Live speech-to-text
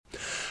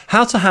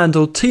How to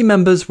handle team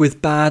members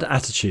with bad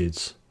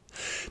attitudes.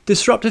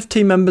 Disruptive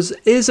team members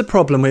is a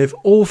problem we've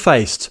all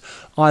faced,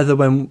 either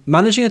when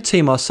managing a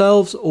team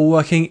ourselves or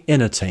working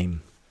in a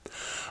team.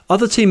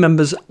 Other team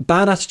members'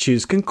 bad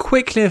attitudes can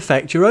quickly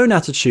affect your own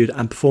attitude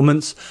and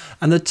performance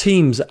and the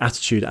team's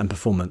attitude and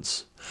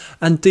performance.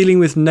 And dealing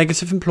with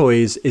negative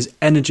employees is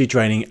energy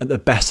draining at the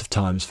best of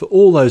times for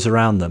all those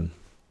around them.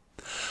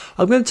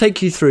 I'm going to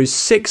take you through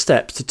 6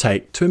 steps to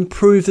take to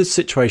improve the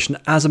situation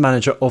as a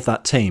manager of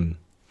that team.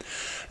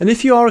 And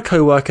if you are a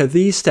co-worker,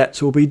 these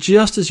steps will be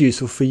just as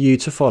useful for you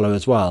to follow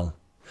as well.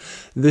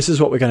 This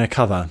is what we're going to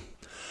cover.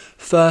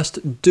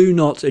 First, do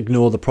not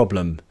ignore the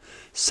problem.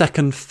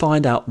 Second,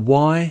 find out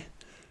why.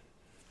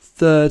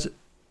 Third,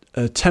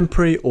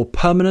 temporary or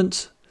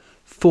permanent.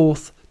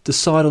 Fourth,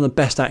 decide on the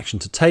best action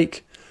to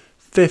take.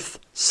 Fifth,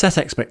 set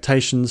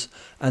expectations.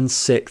 And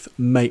sixth,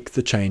 make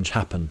the change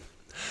happen.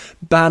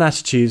 Bad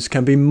attitudes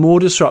can be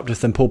more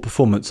disruptive than poor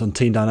performance on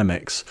team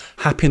dynamics,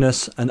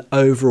 happiness and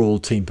overall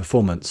team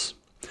performance.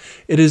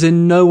 It is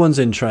in no one's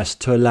interest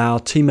to allow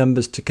team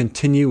members to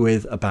continue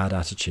with a bad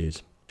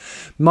attitude.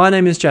 My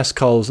name is Jess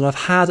Coles and I've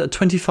had a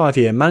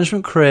 25-year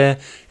management career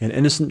in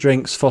Innocent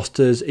Drinks,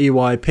 Foster's,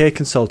 EY, Peer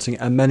Consulting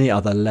and many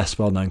other less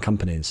well-known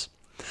companies.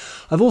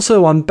 I've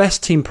also won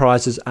best team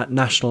prizes at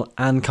national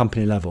and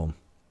company level.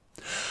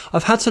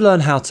 I've had to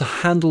learn how to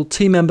handle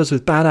team members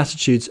with bad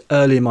attitudes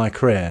early in my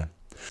career.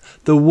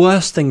 The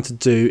worst thing to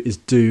do is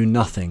do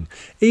nothing,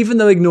 even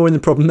though ignoring the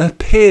problem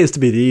appears to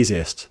be the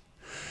easiest.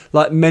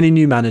 Like many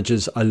new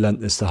managers, I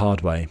learnt this the hard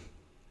way.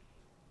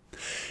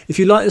 If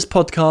you like this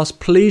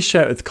podcast, please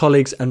share it with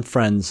colleagues and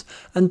friends,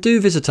 and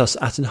do visit us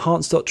at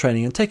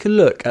enhance.training and take a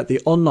look at the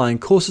online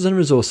courses and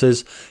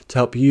resources to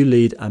help you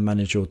lead and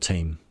manage your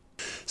team.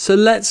 So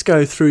let's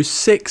go through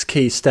 6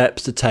 key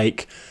steps to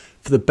take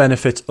for the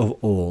benefit of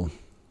all.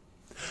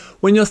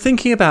 When you're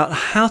thinking about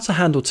how to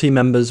handle team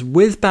members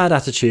with bad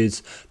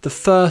attitudes, the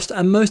first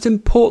and most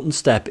important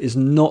step is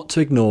not to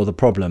ignore the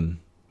problem.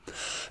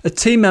 A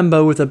team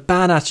member with a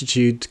bad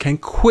attitude can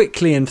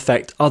quickly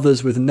infect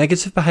others with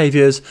negative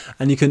behaviours,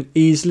 and you can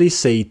easily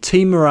see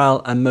team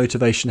morale and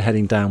motivation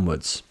heading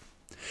downwards.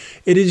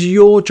 It is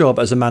your job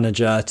as a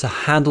manager to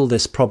handle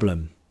this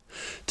problem.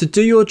 To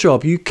do your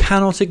job, you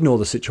cannot ignore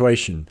the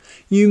situation.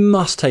 You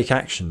must take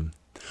action.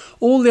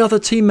 All the other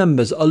team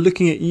members are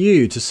looking at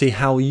you to see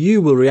how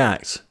you will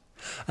react,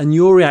 and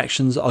your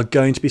reactions are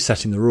going to be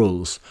setting the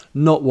rules,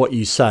 not what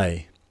you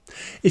say.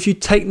 If you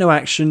take no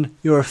action,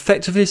 you're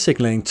effectively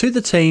signalling to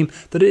the team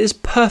that it is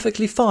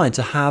perfectly fine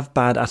to have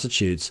bad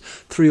attitudes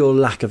through your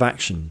lack of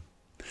action.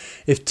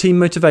 If team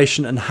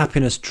motivation and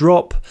happiness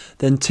drop,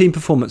 then team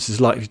performance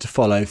is likely to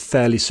follow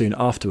fairly soon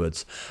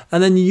afterwards,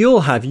 and then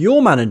you'll have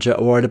your manager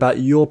worried about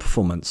your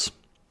performance.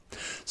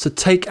 So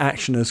take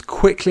action as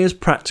quickly as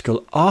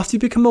practical after you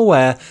become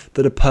aware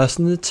that a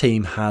person in the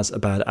team has a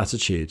bad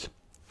attitude.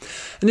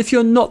 And if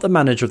you're not the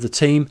manager of the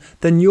team,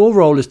 then your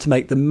role is to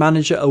make the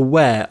manager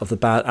aware of the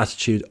bad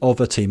attitude of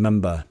a team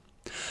member.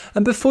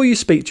 And before you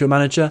speak to your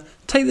manager,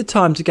 take the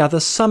time to gather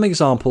some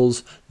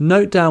examples,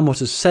 note down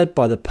what is said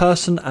by the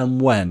person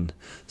and when.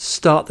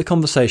 Start the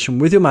conversation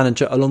with your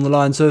manager along the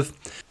lines of,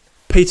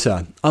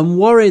 "Peter, I'm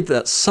worried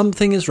that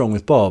something is wrong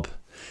with Bob.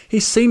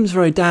 He seems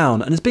very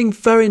down and is being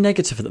very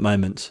negative at the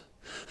moment."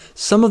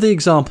 Some of the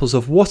examples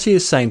of what he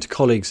is saying to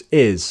colleagues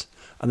is,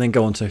 and then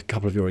go on to a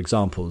couple of your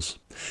examples.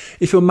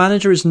 If your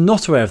manager is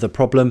not aware of the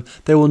problem,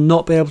 they will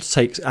not be able to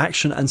take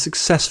action and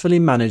successfully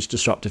manage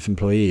disruptive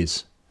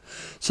employees.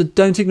 So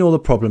don't ignore the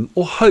problem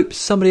or hope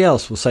somebody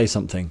else will say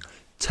something.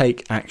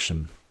 Take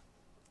action.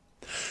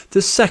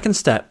 The second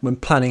step when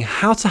planning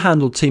how to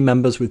handle team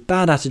members with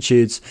bad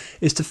attitudes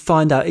is to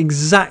find out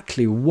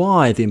exactly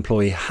why the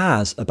employee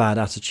has a bad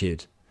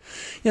attitude.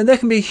 There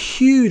can be a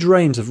huge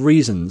range of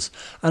reasons,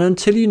 and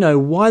until you know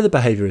why the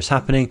behaviour is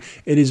happening,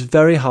 it is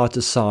very hard to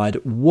decide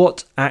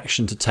what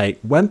action to take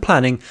when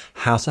planning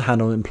how to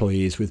handle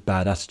employees with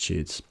bad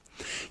attitudes.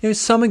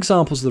 Some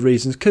examples of the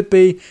reasons could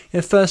be,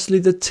 firstly,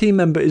 the team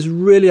member is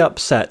really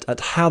upset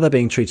at how they're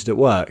being treated at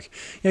work.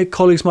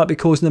 Colleagues might be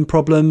causing them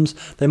problems,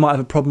 they might have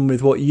a problem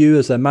with what you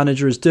as their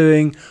manager is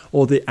doing,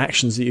 or the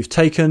actions that you've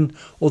taken,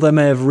 or they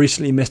may have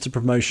recently missed a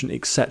promotion,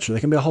 etc.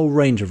 There can be a whole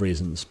range of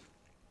reasons.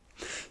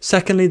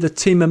 Secondly, the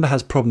team member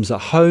has problems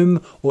at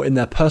home or in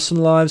their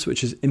personal lives,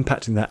 which is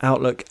impacting their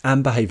outlook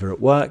and behaviour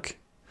at work.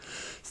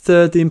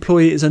 Third, the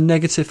employee is a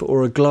negative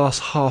or a glass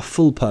half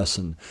full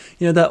person.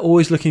 They're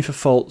always looking for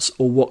faults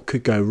or what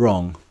could go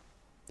wrong.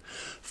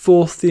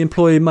 Fourth, the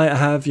employee might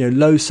have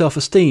low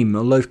self-esteem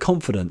or low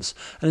confidence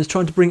and is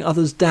trying to bring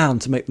others down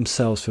to make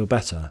themselves feel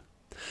better.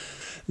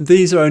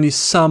 These are only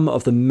some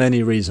of the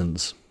many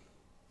reasons.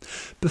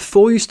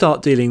 Before you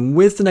start dealing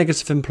with the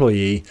negative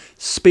employee,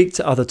 speak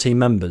to other team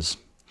members.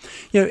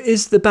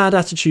 Is the bad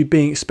attitude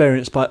being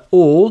experienced by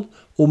all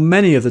or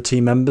many of the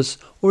team members,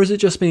 or is it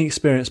just being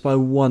experienced by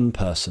one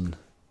person?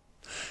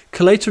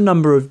 Collate a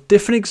number of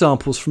different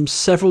examples from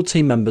several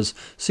team members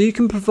so you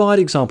can provide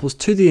examples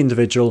to the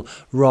individual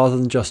rather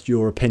than just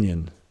your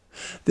opinion.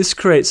 This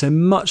creates a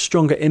much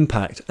stronger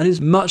impact and is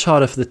much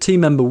harder for the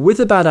team member with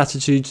a bad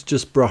attitude to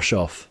just brush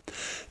off.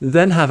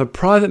 Then have a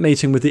private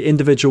meeting with the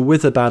individual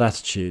with a bad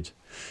attitude.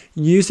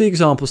 Use the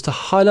examples to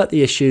highlight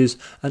the issues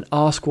and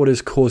ask what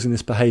is causing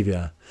this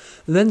behaviour.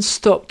 Then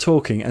stop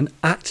talking and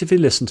actively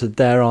listen to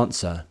their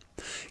answer.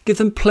 Give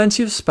them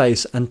plenty of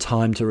space and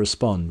time to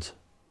respond.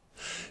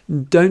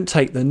 Don't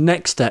take the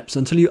next steps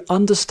until you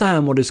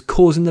understand what is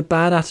causing the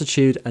bad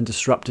attitude and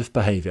disruptive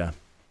behaviour.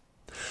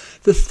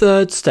 The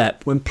third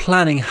step when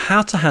planning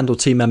how to handle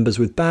team members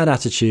with bad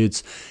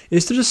attitudes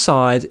is to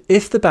decide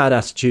if the bad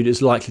attitude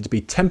is likely to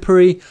be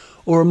temporary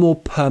or a more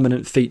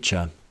permanent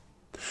feature.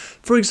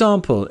 For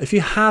example, if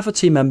you have a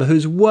team member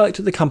who's worked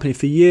at the company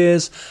for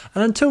years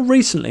and until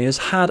recently has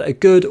had a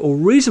good or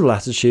reasonable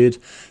attitude,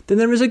 then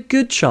there is a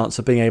good chance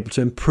of being able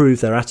to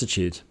improve their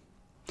attitude.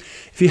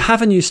 If you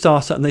have a new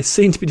starter and they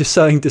seem to be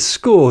sowing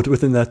discord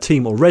within their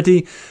team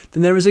already,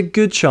 then there is a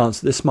good chance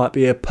that this might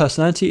be a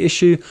personality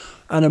issue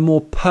and a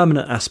more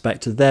permanent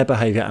aspect to their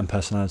behaviour and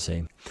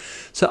personality.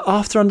 So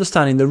after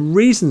understanding the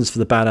reasons for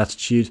the bad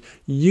attitude,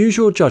 use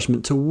your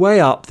judgment to weigh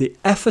up the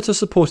effort of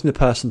supporting the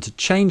person to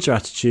change their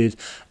attitude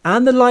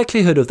and the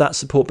likelihood of that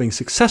support being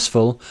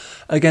successful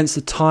against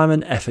the time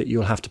and effort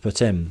you'll have to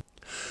put in.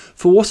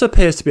 For what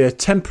appears to be a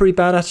temporary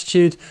bad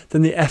attitude,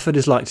 then the effort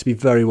is likely to be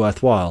very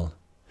worthwhile.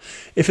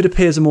 If it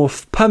appears a more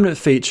permanent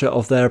feature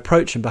of their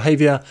approach and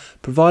behaviour,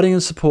 providing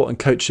support and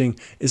coaching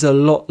is a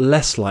lot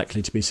less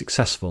likely to be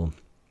successful.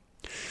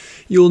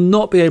 You'll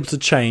not be able to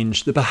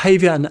change the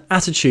behaviour and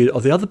attitude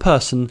of the other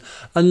person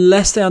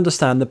unless they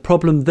understand the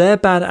problem their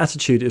bad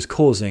attitude is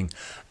causing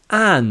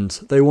and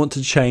they want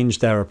to change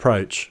their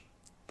approach.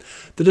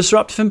 The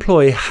disruptive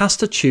employee has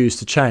to choose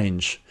to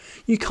change.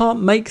 You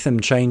can't make them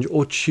change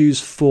or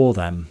choose for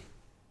them.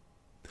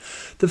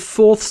 The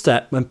fourth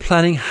step when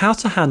planning how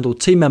to handle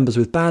team members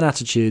with bad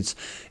attitudes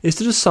is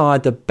to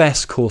decide the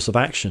best course of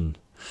action.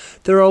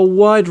 There are a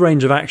wide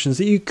range of actions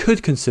that you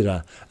could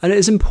consider, and it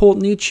is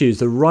important that you choose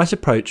the right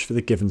approach for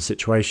the given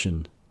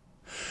situation.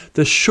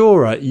 The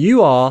surer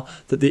you are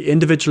that the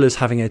individual is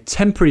having a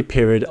temporary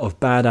period of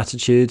bad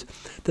attitude,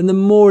 then the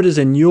more it is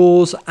in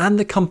yours and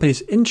the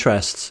company's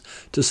interests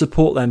to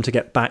support them to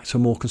get back to a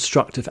more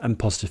constructive and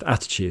positive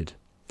attitude.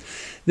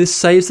 This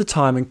saves the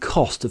time and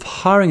cost of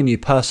hiring a new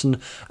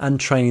person and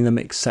training them,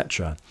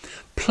 etc.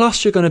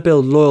 Plus, you're going to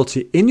build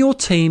loyalty in your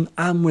team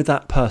and with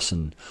that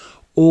person.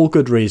 All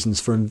good reasons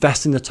for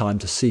investing the time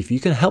to see if you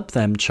can help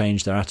them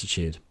change their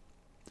attitude.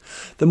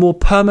 The more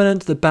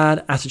permanent the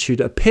bad attitude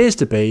appears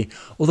to be,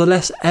 or the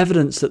less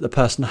evidence that the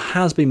person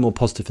has been more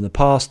positive in the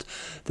past,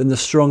 then the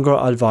stronger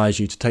I advise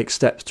you to take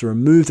steps to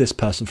remove this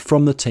person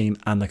from the team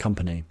and the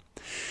company.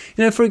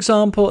 For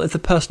example, if the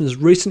person has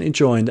recently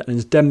joined and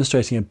is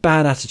demonstrating a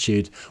bad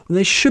attitude when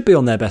they should be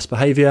on their best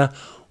behaviour,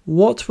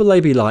 what will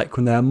they be like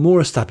when they are more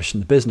established in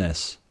the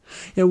business?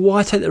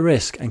 Why take the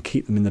risk and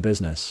keep them in the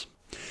business?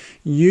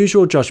 Use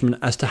your judgment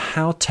as to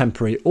how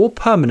temporary or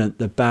permanent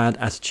the bad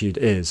attitude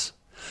is.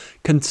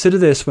 Consider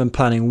this when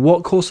planning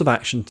what course of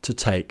action to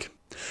take.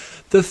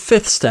 The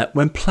fifth step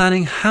when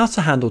planning how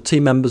to handle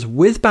team members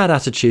with bad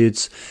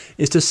attitudes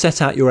is to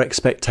set out your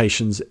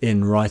expectations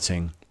in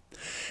writing.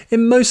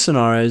 In most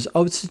scenarios, I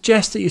would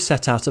suggest that you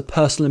set out a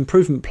personal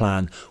improvement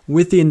plan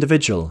with the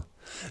individual.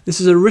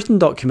 This is a written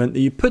document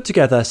that you put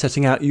together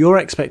setting out your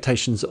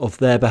expectations of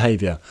their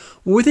behaviour,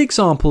 with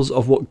examples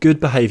of what good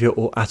behaviour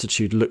or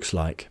attitude looks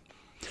like.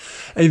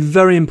 A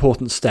very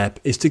important step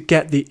is to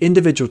get the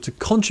individual to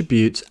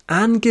contribute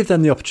and give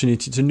them the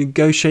opportunity to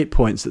negotiate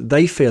points that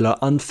they feel are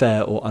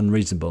unfair or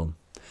unreasonable.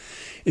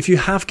 If you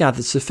have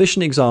gathered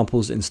sufficient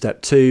examples in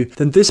step 2,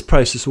 then this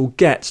process will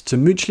get to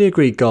mutually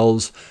agreed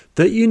goals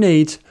that you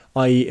need,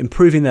 i.e.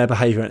 improving their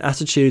behaviour and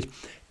attitude,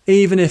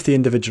 even if the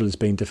individual is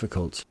being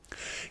difficult.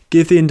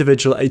 Give the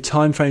individual a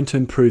time frame to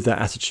improve their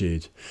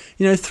attitude.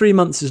 3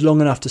 months is long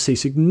enough to see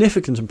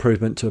significant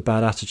improvement to a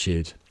bad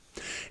attitude.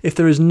 If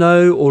there is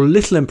no or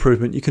little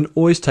improvement, you can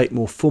always take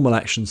more formal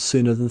action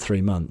sooner than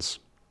 3 months.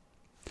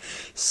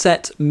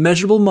 Set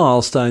measurable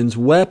milestones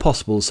where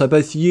possible so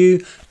both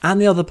you and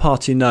the other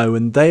party know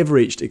when they have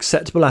reached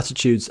acceptable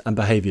attitudes and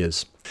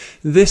behaviours.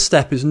 This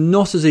step is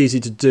not as easy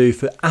to do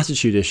for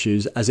attitude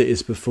issues as it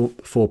is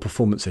for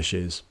performance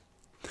issues.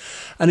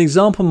 An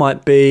example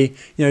might be,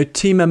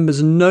 team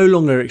members no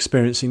longer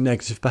experiencing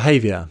negative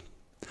behaviour.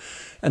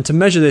 And to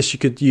measure this, you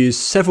could use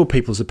several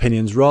people's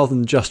opinions rather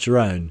than just your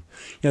own.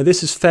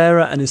 This is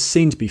fairer and is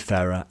seen to be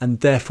fairer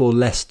and therefore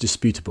less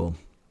disputable.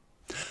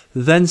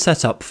 Then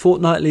set up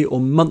fortnightly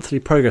or monthly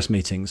progress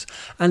meetings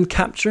and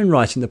capture in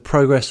writing the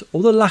progress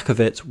or the lack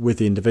of it with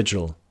the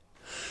individual.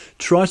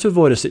 Try to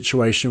avoid a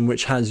situation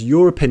which has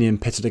your opinion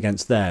pitted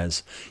against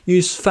theirs.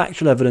 Use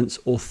factual evidence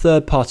or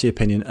third-party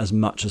opinion as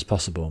much as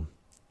possible.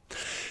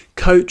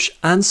 Coach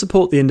and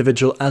support the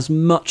individual as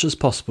much as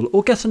possible,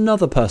 or get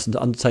another person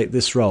to undertake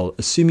this role,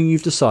 assuming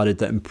you've decided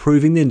that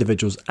improving the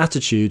individual's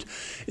attitude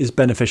is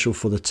beneficial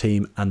for the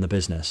team and the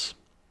business.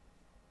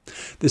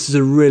 This is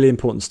a really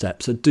important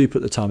step, so do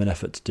put the time and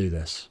effort to do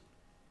this.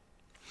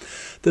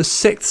 The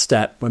sixth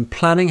step when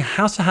planning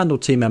how to handle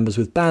team members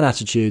with bad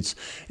attitudes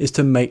is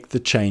to make the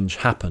change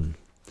happen.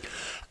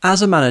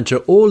 As a manager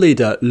or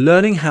leader,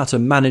 learning how to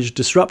manage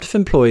disruptive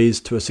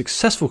employees to a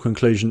successful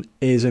conclusion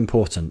is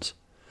important.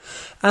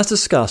 As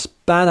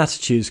discussed, bad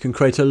attitudes can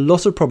create a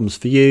lot of problems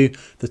for you,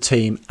 the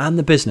team, and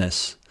the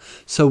business.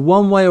 So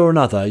one way or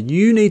another,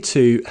 you need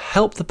to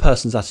help the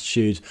person's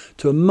attitude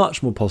to a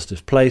much more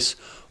positive place,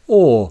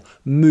 or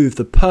move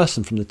the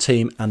person from the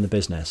team and the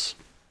business.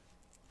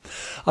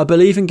 I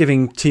believe in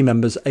giving team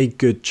members a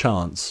good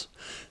chance.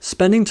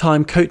 Spending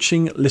time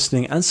coaching,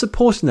 listening, and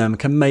supporting them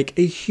can make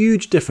a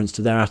huge difference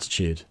to their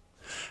attitude.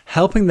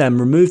 Helping them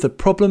remove the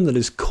problem that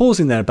is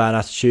causing their bad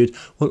attitude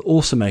will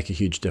also make a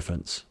huge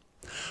difference.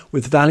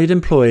 With valued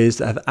employees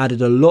that have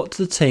added a lot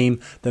to the team,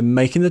 then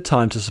making the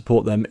time to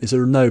support them is a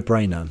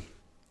no-brainer.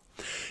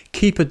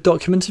 Keep a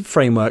documented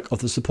framework of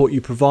the support you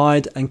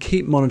provide and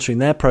keep monitoring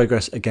their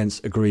progress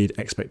against agreed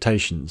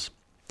expectations.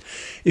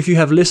 If you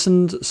have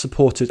listened,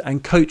 supported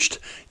and coached,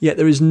 yet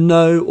there is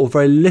no or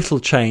very little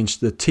change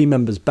to the team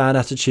member's bad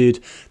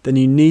attitude, then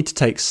you need to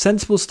take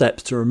sensible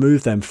steps to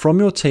remove them from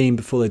your team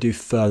before they do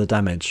further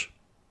damage.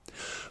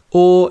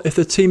 Or if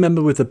the team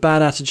member with the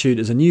bad attitude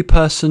is a new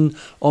person,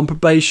 on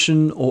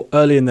probation or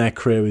early in their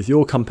career with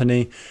your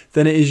company,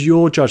 then it is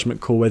your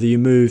judgment call whether you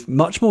move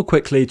much more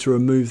quickly to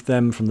remove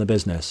them from the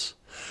business.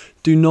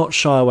 Do not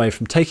shy away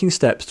from taking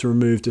steps to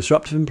remove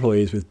disruptive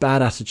employees with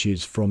bad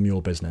attitudes from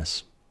your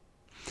business.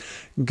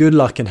 Good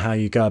luck in how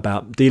you go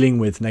about dealing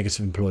with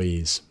negative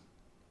employees.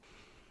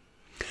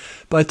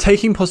 By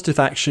taking positive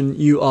action,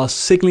 you are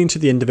signaling to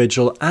the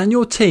individual and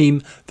your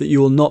team that you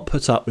will not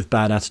put up with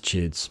bad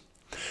attitudes.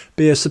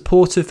 Be as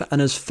supportive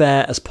and as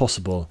fair as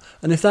possible,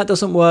 and if that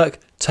doesn't work,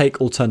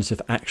 take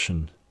alternative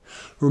action.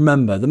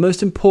 Remember, the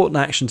most important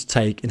action to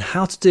take in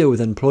how to deal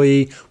with an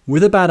employee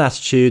with a bad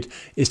attitude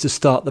is to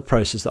start the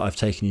process that I've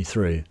taken you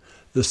through.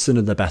 The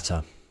sooner the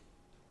better.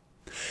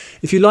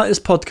 If you like this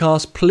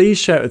podcast, please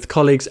share it with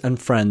colleagues and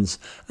friends,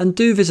 and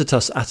do visit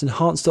us at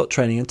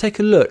enhance.training and take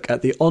a look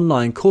at the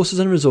online courses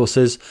and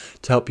resources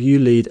to help you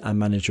lead and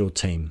manage your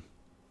team.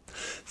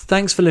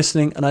 Thanks for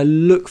listening, and I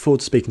look forward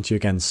to speaking to you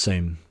again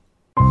soon.